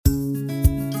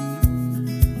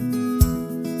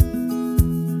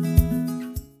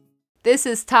This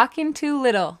is Talking Too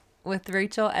Little with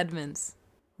Rachel Edmonds.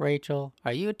 Rachel,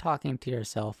 are you talking to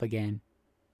yourself again?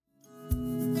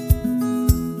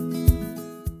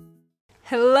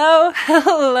 Hello,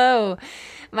 hello.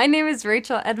 My name is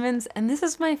Rachel Edmonds, and this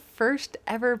is my first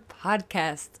ever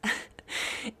podcast.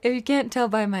 If you can't tell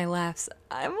by my laughs,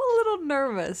 I'm a little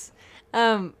nervous.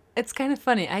 It's kind of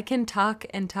funny. I can talk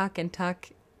and talk and talk,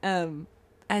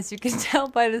 as you can tell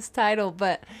by this title,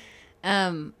 but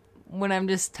when I'm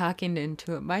just talking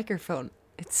into a microphone,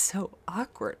 it's so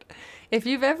awkward. If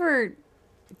you've ever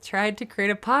tried to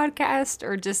create a podcast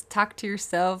or just talk to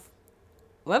yourself,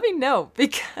 let me know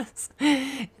because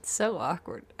it's so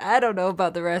awkward. I don't know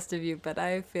about the rest of you, but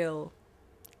I feel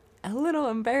a little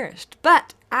embarrassed.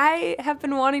 But I have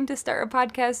been wanting to start a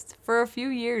podcast for a few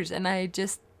years and I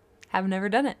just have never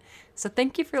done it. So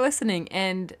thank you for listening.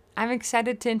 And I'm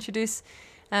excited to introduce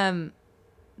the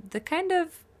kind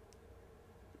of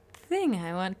thing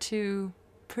I want to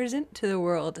present to the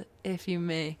world, if you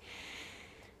may.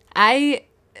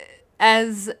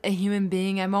 As a human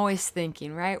being, I'm always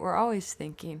thinking, right? We're always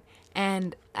thinking.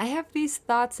 And I have these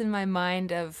thoughts in my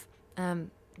mind of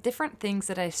different things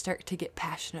that I start to get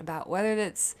passionate about, whether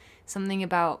that's something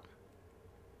about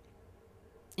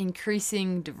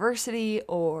increasing diversity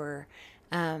or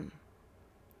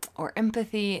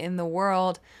empathy in the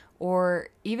world, or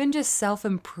even just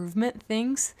self-improvement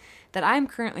things that I'm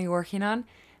currently working on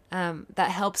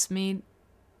that helps me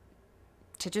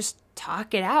to just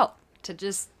talk it out,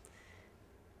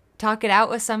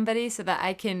 with somebody so that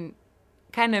I can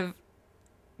kind of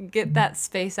get that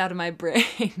space out of my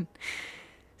brain.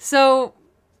 So,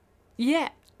 yeah,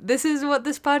 this is what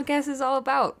this podcast is all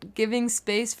about. Giving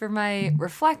space for my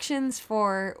reflections,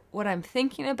 for what I'm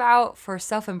thinking about, for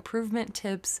self-improvement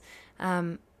tips.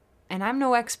 And I'm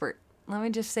no expert. Let me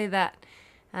just say that.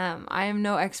 I am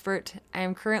no expert. I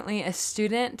am currently a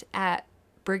student at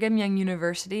Brigham Young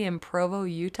University in Provo,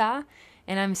 Utah,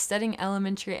 and I'm studying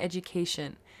elementary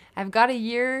education. I've got a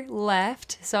year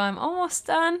left, so I'm almost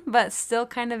done, but still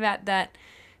kind of at that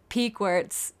peak where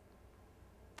it's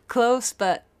close,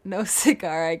 but no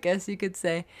cigar, I guess you could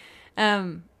say.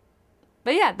 But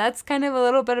yeah, that's kind of a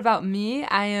little bit about me.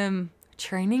 I am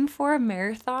training for a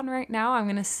marathon right now. I'm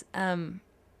going to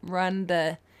run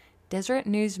the Deseret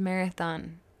News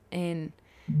Marathon in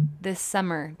this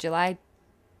summer, July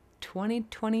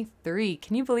 2023.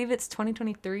 Can you believe it's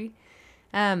 2023?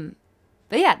 But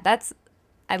yeah,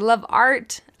 I love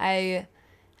art. I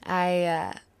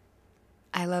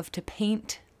love to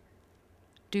paint,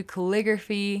 do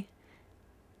calligraphy.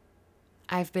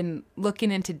 I've been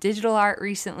looking into digital art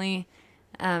recently,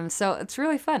 so it's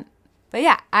really fun. But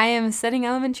yeah, I am studying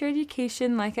elementary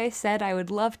education. Like I said, I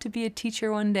would love to be a teacher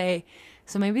one day.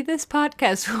 So maybe this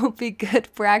podcast will be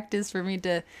good practice for me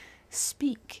to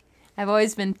speak. I've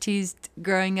always been teased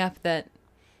growing up that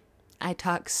I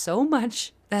talk so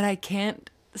much that I can't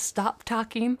stop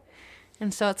talking.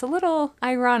 And so it's a little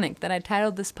ironic that I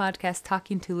titled this podcast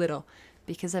Talking Too Little,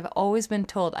 because I've always been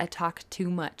told I talk too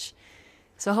much.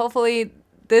 So hopefully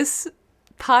this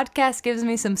podcast gives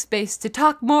me some space to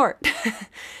talk more,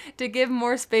 to give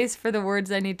more space for the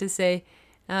words I need to say.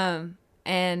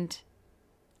 And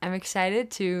I'm excited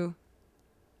to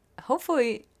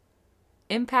hopefully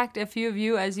impact a few of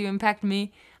you as you impact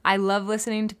me. I love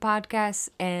listening to podcasts,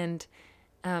 and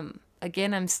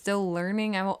again, I'm still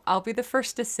learning. I'll be the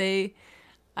first to say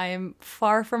I am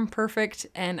far from perfect,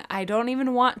 and I don't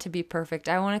even want to be perfect.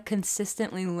 I want to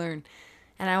consistently learn,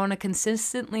 and I want to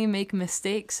consistently make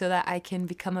mistakes so that I can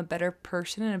become a better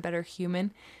person and a better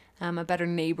human, a better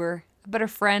neighbor, a better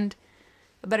friend,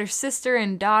 a better sister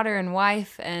and daughter and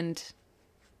wife, and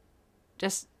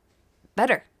just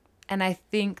better. And I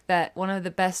think that one of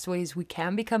the best ways we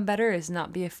can become better is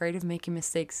not be afraid of making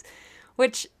mistakes,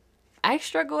 which I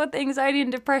struggle with anxiety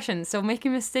and depression. So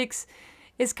making mistakes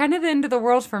is kind of the end of the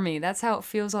world for me. That's how it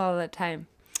feels all the time.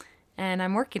 And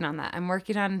I'm working on that. I'm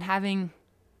working on having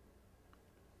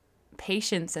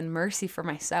patience and mercy for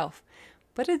myself.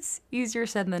 But it's easier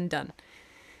said than done.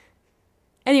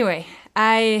 Anyway,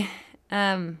 I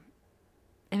am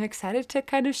excited to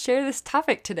kind of share this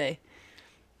topic today.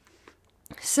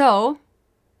 So,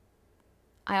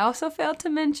 I also failed to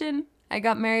mention I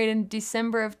got married in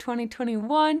December of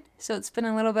 2021, so it's been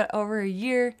a little bit over a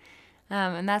year,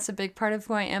 and that's a big part of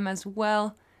who I am as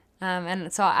well.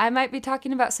 And so I might be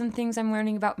talking about some things I'm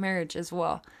learning about marriage as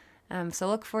well. So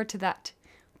look forward to that.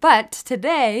 But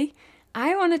today,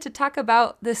 I wanted to talk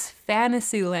about this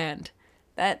Fantasyland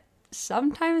that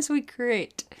sometimes we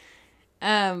create.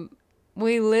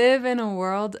 We live in a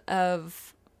world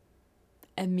of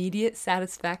immediate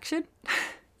satisfaction,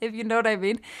 if you know what I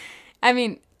mean. I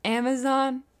mean,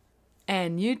 Amazon,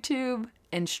 and YouTube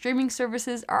and streaming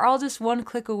services are all just one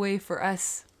click away for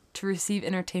us to receive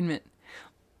entertainment.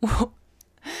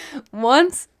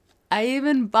 Once, I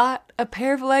even bought a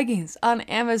pair of leggings on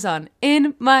Amazon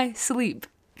in my sleep.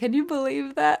 Can you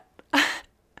believe that?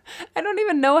 I don't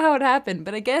even know how it happened,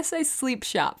 but I guess I sleep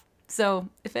shop. So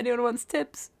if anyone wants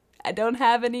tips, I don't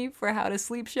have any for how to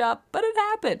sleep shop, but it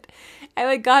happened.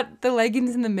 I got the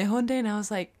leggings in the mail one day and I was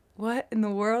like, what in the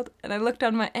world? And I looked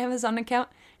on my Amazon account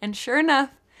and sure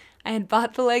enough, I had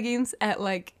bought the leggings at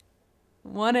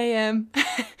 1 a.m.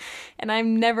 and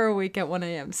I'm never awake at 1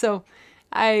 a.m. So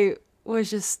I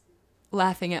was just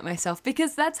laughing at myself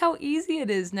because that's how easy it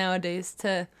is nowadays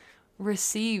to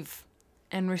receive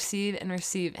and receive and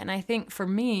receive. And I think for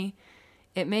me,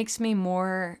 it makes me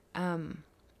more, I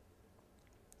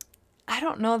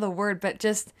don't know the word, but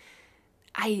just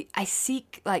I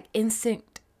seek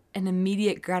instant and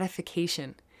immediate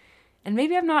gratification. And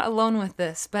maybe I'm not alone with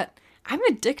this, but I'm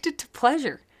addicted to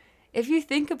pleasure. If you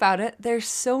think about it, there's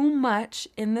so much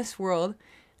in this world,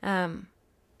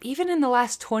 even in the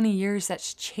last 20 years,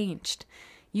 that's changed.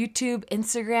 YouTube,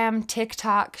 Instagram,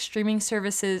 TikTok, streaming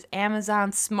services,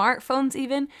 Amazon, smartphones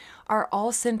even, are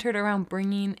all centered around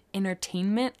bringing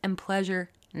entertainment and pleasure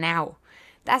now.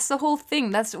 That's the whole thing.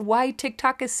 That's why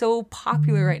TikTok is so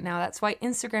popular right now. That's why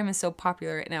Instagram is so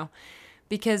popular right now.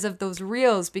 Because of those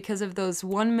reels, because of those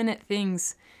 1 minute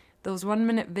things, those 1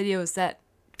 minute videos that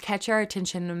catch our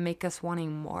attention and make us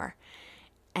wanting more.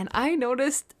 And I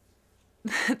noticed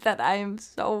that I am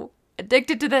so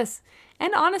addicted to this.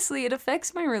 And honestly, it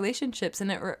affects my relationships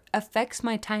and it affects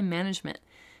my time management.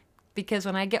 Because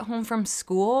when I get home from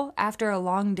school after a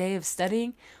long day of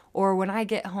studying, or when I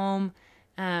get home,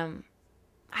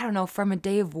 from a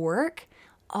day of work,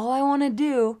 all I want to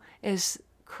do is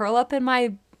curl up in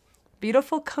my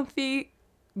beautiful, comfy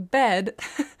bed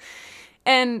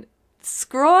and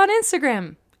scroll on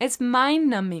Instagram. It's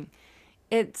mind-numbing.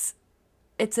 It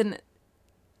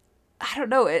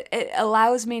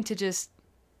allows me to just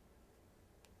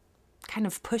kind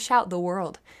of push out the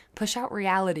world, push out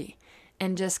reality,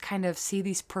 and just kind of see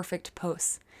these perfect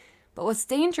posts. But what's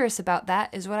dangerous about that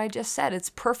is what I just said. It's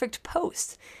perfect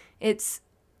posts. It's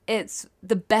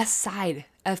the best side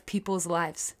of people's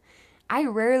lives. I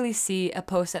rarely see a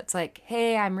post that's like,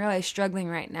 hey, I'm really struggling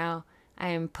right now. I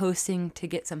am posting to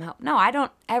get some help. No, I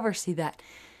don't ever see that.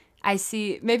 I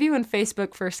see, maybe when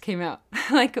Facebook first came out,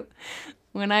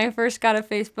 when I first got a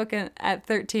Facebook at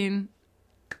 13,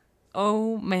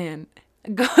 oh man,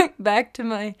 going back to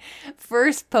my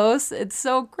first post, it's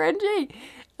so cringy.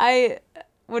 I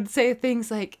would say things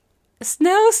like,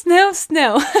 snow, snow,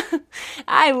 snow.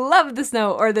 I love the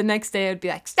snow. Or the next day I'd be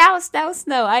like, snow, snow,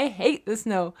 snow. I hate the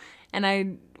snow. And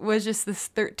I was just this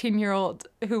 13-year-old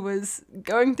who was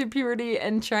going through puberty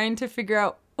and trying to figure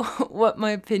out what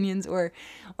my opinions were.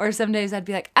 Or some days I'd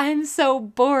be like, I'm so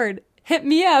bored. Hit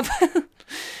me up.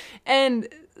 And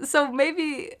so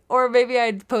maybe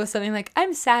I'd post something like,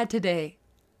 I'm sad today.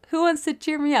 Who wants to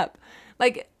cheer me up?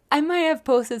 I might have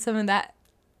posted some of that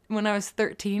when I was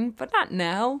 13, but not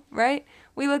now, right?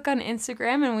 We look on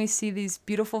Instagram and we see these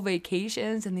beautiful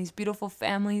vacations and these beautiful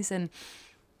families, and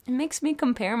it makes me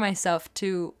compare myself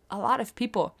to a lot of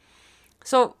people.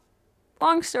 So,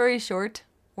 long story short,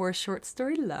 or short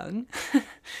story long,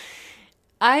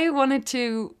 I wanted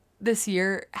to, this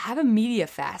year, have a media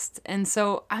fast. And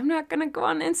so I'm not going to go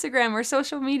on Instagram or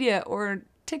social media or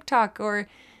TikTok or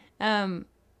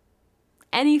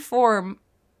any form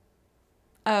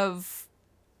of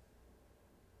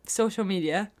social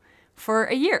media for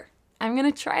a year. I'm going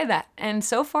to try that. And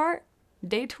so far,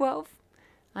 day 12,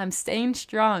 I'm staying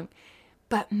strong.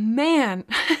 But man,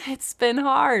 it's been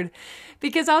hard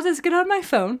because I'll just get on my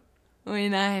phone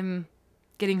when I'm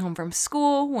getting home from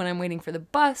school, when I'm waiting for the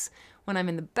bus, when I'm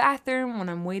in the bathroom, when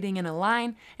I'm waiting in a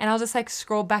line, and I'll just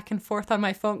scroll back and forth on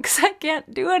my phone because I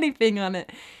can't do anything on it.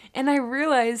 And I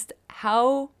realized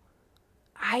how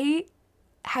I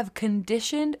have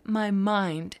conditioned my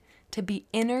mind to be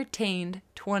entertained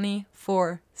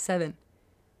 24/7.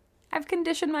 I've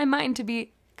conditioned my mind to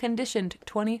be conditioned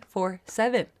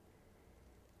 24/7.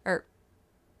 Or,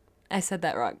 I said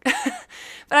that wrong.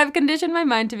 But I've conditioned my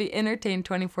mind to be entertained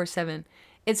 24/7.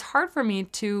 It's hard for me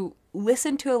to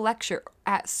listen to a lecture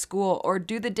at school or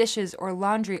do the dishes or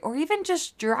laundry or even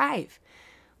just drive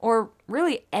or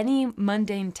really any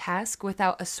mundane task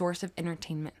without a source of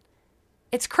entertainment.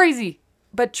 It's crazy,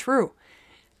 but true.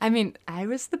 I mean, I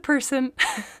was the person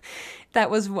that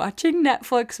was watching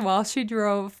Netflix while she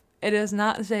drove. It is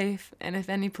not safe. And if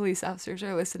any police officers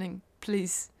are listening,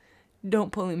 please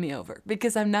don't pull me over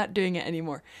because I'm not doing it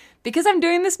anymore. Because I'm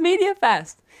doing this media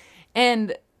fast.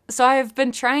 And So I've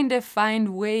been trying to find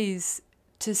ways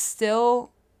to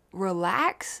still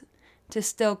relax, to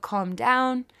still calm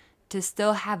down, to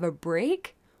still have a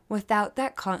break without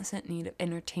that constant need of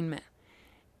entertainment.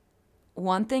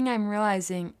 One thing I'm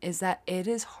realizing is that it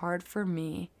is hard for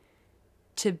me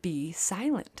to be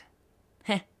silent.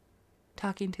 Heh,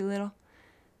 talking too little.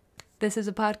 This is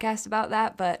a podcast about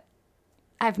that, but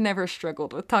I've never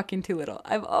struggled with talking too little.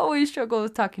 I've always struggled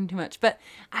with talking too much, but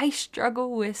I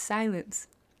struggle with silence.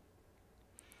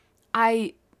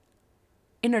 I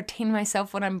entertain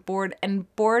myself when I'm bored,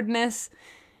 and boredness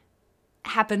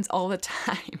happens all the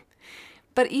time.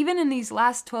 But even in these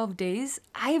last 12 days,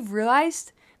 I've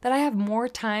realized that I have more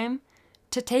time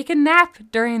to take a nap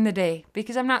during the day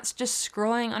because I'm not just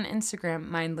scrolling on Instagram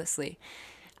mindlessly.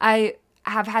 I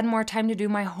have had more time to do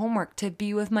my homework, to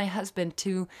be with my husband,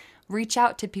 to reach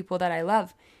out to people that I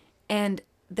love. And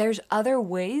there's other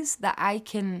ways that I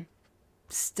can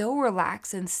still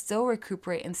relax and still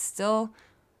recuperate and still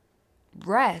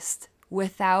rest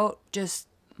without just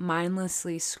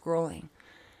mindlessly scrolling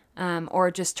or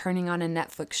just turning on a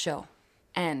Netflix show.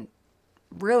 And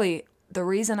really, the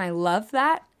reason I love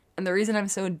that and the reason I'm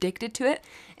so addicted to it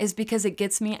is because it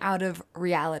gets me out of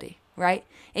reality, right?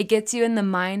 It gets you in the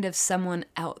mind of someone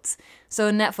else. So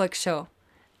a Netflix show.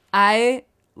 I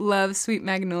love Sweet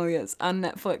Magnolias on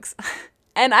Netflix.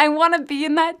 And I want to be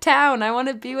in that town. I want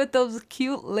to be with those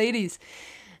cute ladies.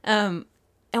 And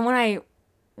when I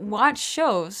watch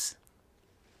shows,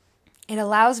 it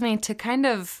allows me to kind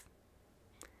of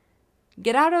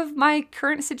get out of my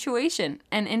current situation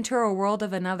and enter a world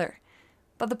of another.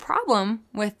 But the problem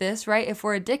with this, right, if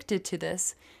we're addicted to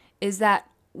this, is that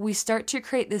we start to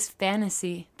create this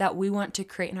fantasy that we want to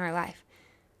create in our life.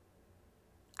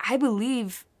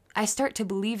 I start to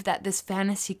believe that this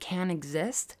fantasy can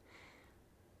exist,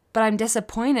 but I'm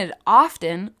disappointed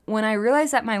often when I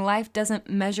realize that my life doesn't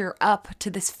measure up to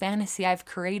this fantasy I've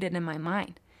created in my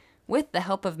mind with the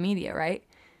help of media, right?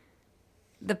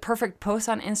 The perfect post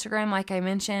on Instagram, like I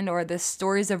mentioned, or the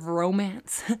stories of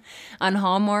romance on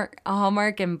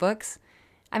Hallmark and books.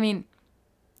 I mean,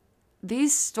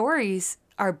 these stories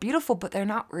are beautiful, but they're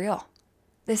not real.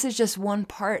 This is just one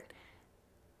part.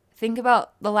 Think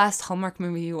about the last Hallmark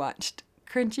movie you watched.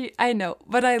 Cringy, I know,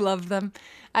 but I love them.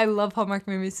 I love Hallmark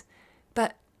movies.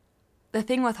 But the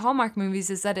thing with Hallmark movies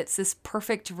is that it's this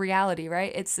perfect reality,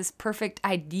 right? It's this perfect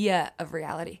idea of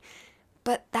reality.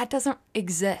 But that doesn't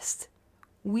exist.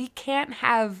 We can't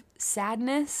have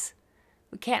sadness.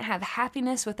 We can't have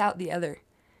happiness without the other.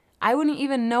 I wouldn't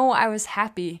even know I was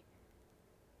happy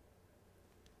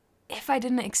if I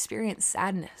didn't experience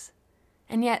sadness.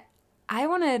 And yet, I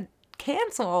want to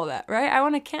cancel all that, right? I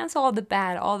want to cancel all the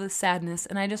bad, all the sadness,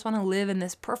 and I just want to live in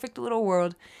this perfect little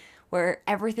world where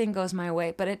everything goes my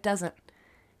way, but it doesn't.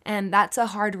 And that's a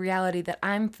hard reality that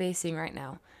I'm facing right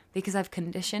now because I've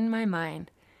conditioned my mind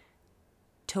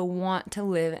to want to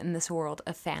live in this world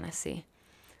of fantasy.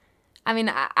 I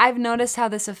mean, I've noticed how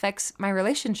this affects my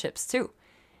relationships too.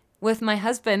 With my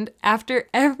husband, after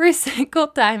every single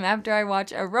time after I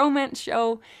watch a romance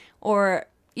show or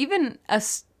even a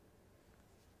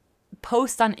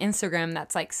post on Instagram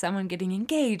that's like someone getting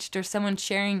engaged or someone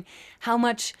sharing how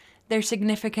much their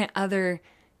significant other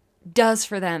does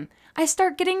for them, I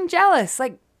start getting jealous.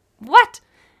 Like, what?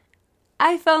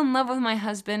 I fell in love with my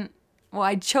husband. Well,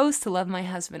 I chose to love my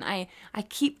husband. I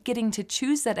keep getting to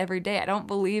choose that every day. I don't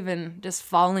believe in just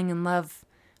falling in love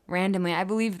randomly. I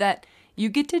believe that you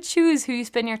get to choose who you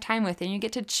spend your time with and you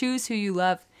get to choose who you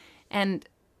love. And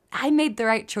I made the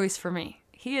right choice for me.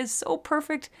 He is so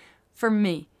perfect for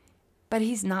me, but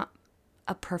he's not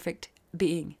a perfect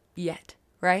being yet,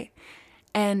 right?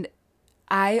 And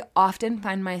I often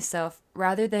find myself,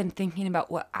 rather than thinking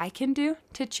about what I can do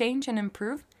to change and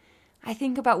improve, I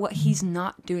think about what he's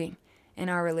not doing in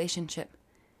our relationship.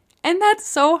 And that's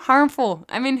so harmful.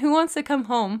 I mean, who wants to come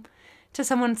home to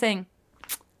someone saying,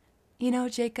 you know,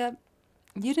 Jacob,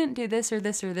 you didn't do this or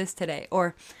this or this today.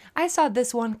 Or I saw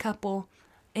this one couple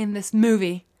in this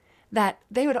movie that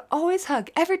they would always hug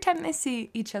every time they see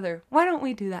each other. Why don't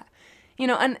we do that? You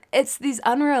know, and it's these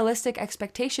unrealistic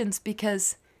expectations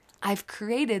because I've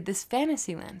created this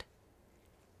fantasy land.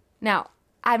 Now,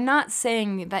 I'm not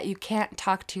saying that you can't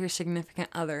talk to your significant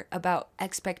other about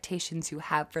expectations you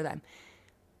have for them.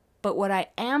 But what I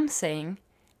am saying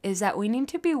is that we need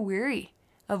to be wary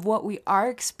of what we are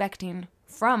expecting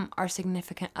from our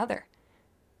significant other.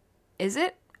 Is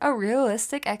it a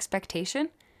realistic expectation?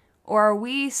 Or are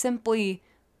we simply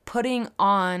putting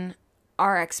on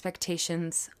our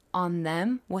expectations on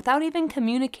them without even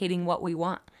communicating what we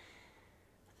want?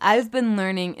 I've been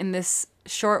learning in this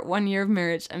short 1 year of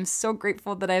marriage. I'm so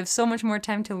grateful that I have so much more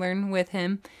time to learn with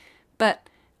him. But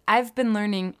I've been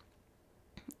learning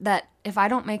that if I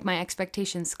don't make my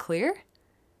expectations clear,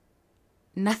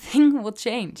 nothing will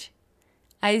change.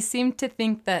 I seem to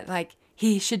think that, like,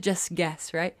 he should just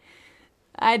guess, right?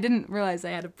 I didn't realize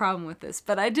I had a problem with this,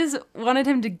 but I just wanted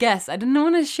him to guess. I didn't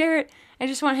want to share it. I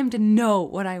just want him to know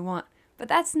what I want. But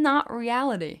that's not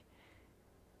reality.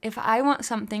 If I want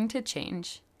something to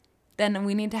change, then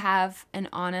we need to have an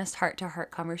honest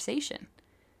heart-to-heart conversation.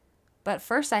 But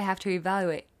first I have to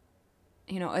evaluate,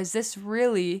 is this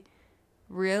really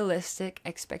realistic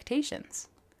expectations?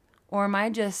 Or am I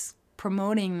just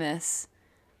promoting this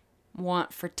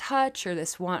want for touch or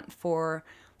this want for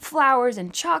flowers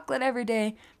and chocolate every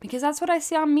day because that's what I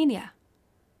see on media?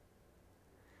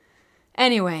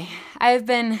 Anyway, I've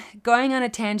been going on a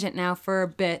tangent now for a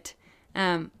bit,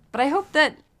 but I hope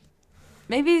that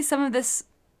maybe some of this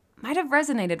might have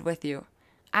resonated with you.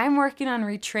 I'm working on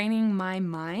retraining my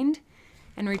mind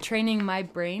and retraining my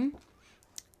brain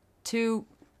to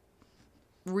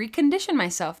recondition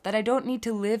myself that I don't need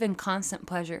to live in constant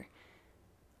pleasure.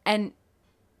 And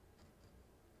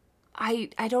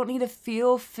I don't need to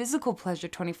feel physical pleasure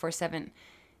 24/7.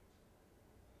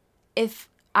 If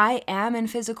I am in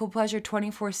physical pleasure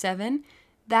 24/7,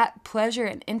 that pleasure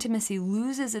and intimacy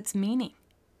loses its meaning.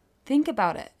 Think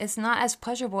about it. It's not as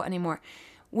pleasurable anymore.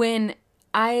 When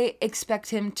I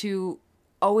expect him to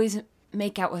always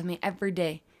make out with me every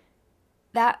day,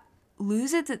 that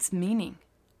loses its meaning.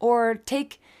 Or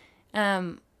take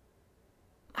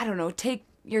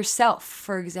yourself,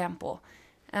 for example.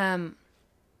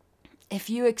 If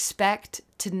you expect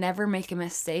to never make a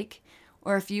mistake,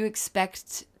 or if you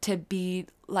expect to be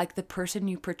like the person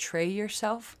you portray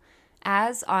yourself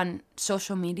as on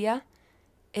social media,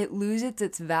 it loses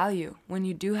its value when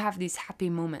you do have these happy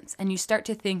moments and you start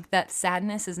to think that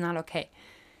sadness is not okay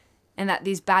and that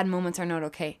these bad moments are not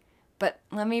okay. But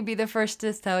let me be the first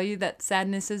to tell you that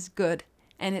sadness is good,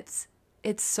 and it's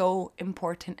so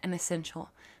important and essential,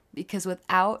 because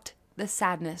without the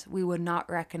sadness, we would not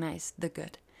recognize the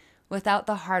good. Without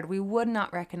the hard, we would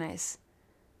not recognize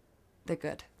the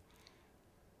good.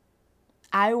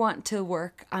 I want to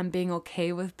work on being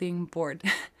okay with being bored.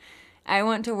 I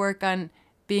want to work on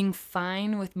being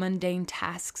fine with mundane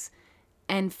tasks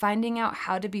and finding out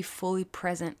how to be fully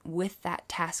present with that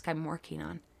task I'm working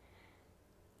on.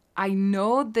 I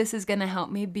know this is going to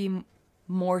help me be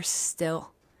more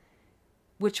still,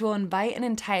 which will invite and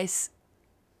entice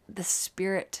the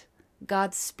Spirit,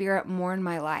 God's Spirit, more in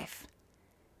my life.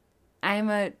 I am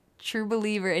a true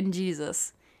believer in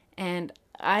Jesus, and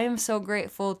I am so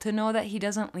grateful to know that He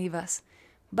doesn't leave us,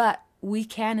 but we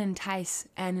can entice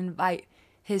and invite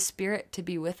His Spirit to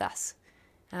be with us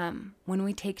when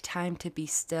we take time to be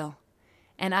still.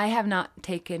 And I have not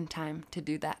taken time to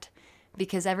do that,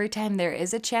 because every time there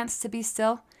is a chance to be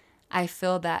still, I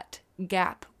fill that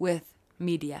gap with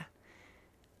media.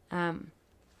 I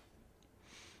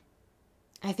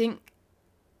think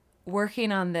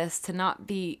working on this to not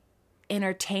be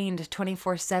entertained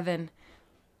 24/7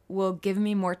 will give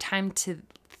me more time to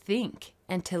think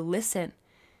and to listen.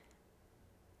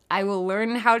 I will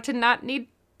learn how to not need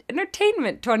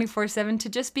entertainment 24/7 to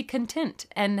just be content,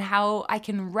 and how I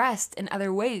can rest in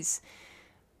other ways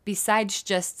besides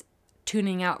just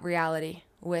tuning out reality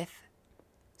with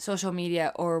social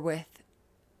media or with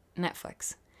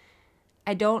Netflix.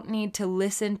 I don't need to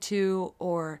listen to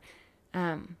or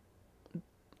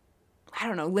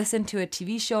listen to a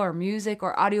TV show or music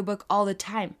or audiobook all the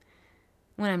time.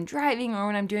 When I'm driving or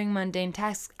when I'm doing mundane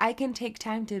tasks, I can take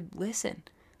time to listen.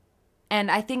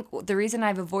 And I think the reason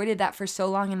I've avoided that for so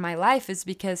long in my life is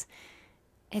because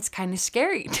it's kind of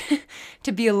scary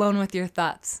to be alone with your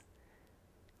thoughts.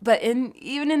 But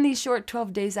even in these short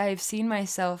 12 days, I have seen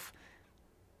myself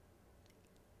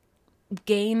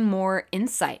gain more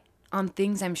insight on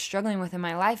things I'm struggling with in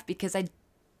my life, because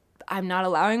I'm not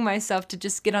allowing myself to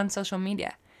just get on social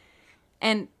media.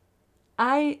 And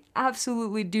I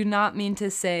absolutely do not mean to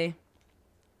say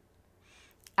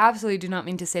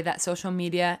that social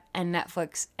media and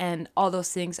Netflix and all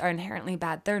those things are inherently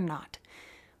bad. They're not.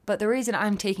 But the reason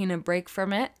I'm taking a break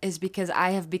from it is because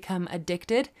I have become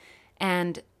addicted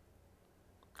and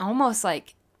almost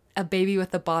like a baby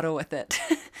with a bottle with it.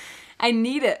 I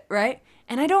need it, right?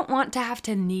 And I don't want to have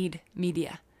to need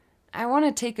media. I want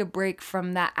to take a break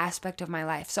from that aspect of my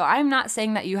life. So I'm not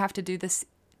saying that you have to do this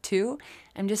too.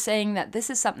 I'm just saying that this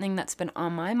is something that's been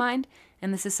on my mind,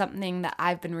 and this is something that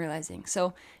I've been realizing.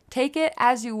 So take it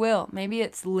as you will. Maybe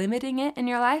it's limiting it in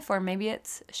your life, or maybe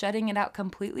it's shutting it out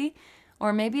completely,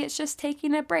 or maybe it's just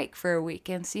taking a break for a week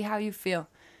and see how you feel.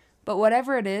 But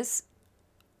whatever it is,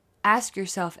 ask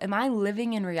yourself, am I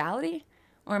living in reality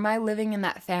or am I living in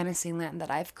that fantasy land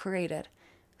that I've created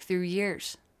through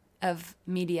years of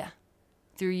media,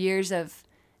 through years of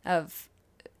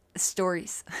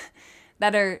stories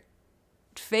that are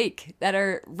fake, that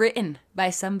are written by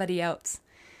somebody else?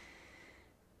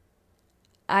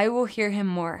 I will hear him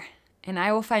more, and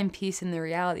I will find peace in the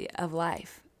reality of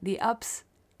life, the ups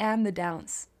and the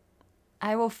downs.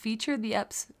 I will feature the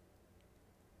ups.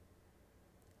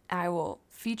 I will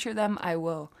feature them. I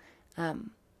will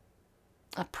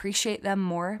appreciate them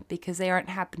more because they aren't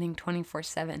happening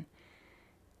 24/7.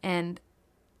 And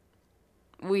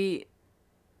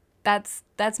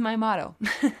that's my motto.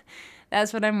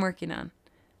 That's what I'm working on.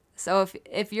 So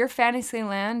if your fantasy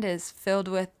land is filled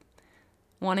with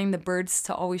wanting the birds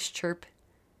to always chirp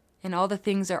and all the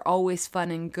things are always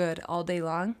fun and good all day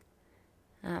long,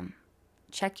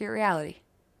 check your reality.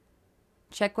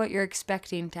 Check what you're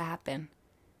expecting to happen.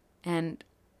 And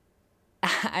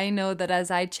I know that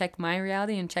as I check my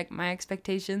reality and check my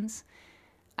expectations,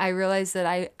 I realize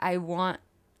that I want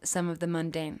some of the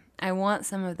mundane. I want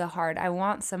some of the hard. I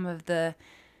want some of the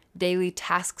daily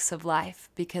tasks of life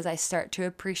because I start to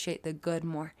appreciate the good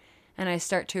more. And I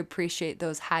start to appreciate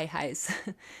those highs.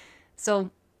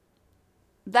 So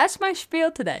that's my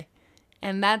spiel today.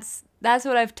 And that's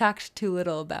what I've talked too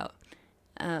little about.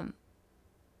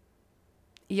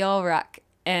 Y'all rock.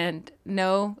 And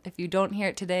know, if you don't hear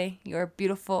it today, you are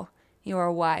beautiful, you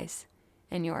are wise,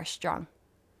 and you are strong.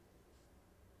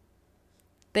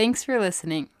 Thanks for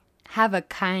listening. Have a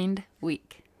kind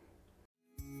week.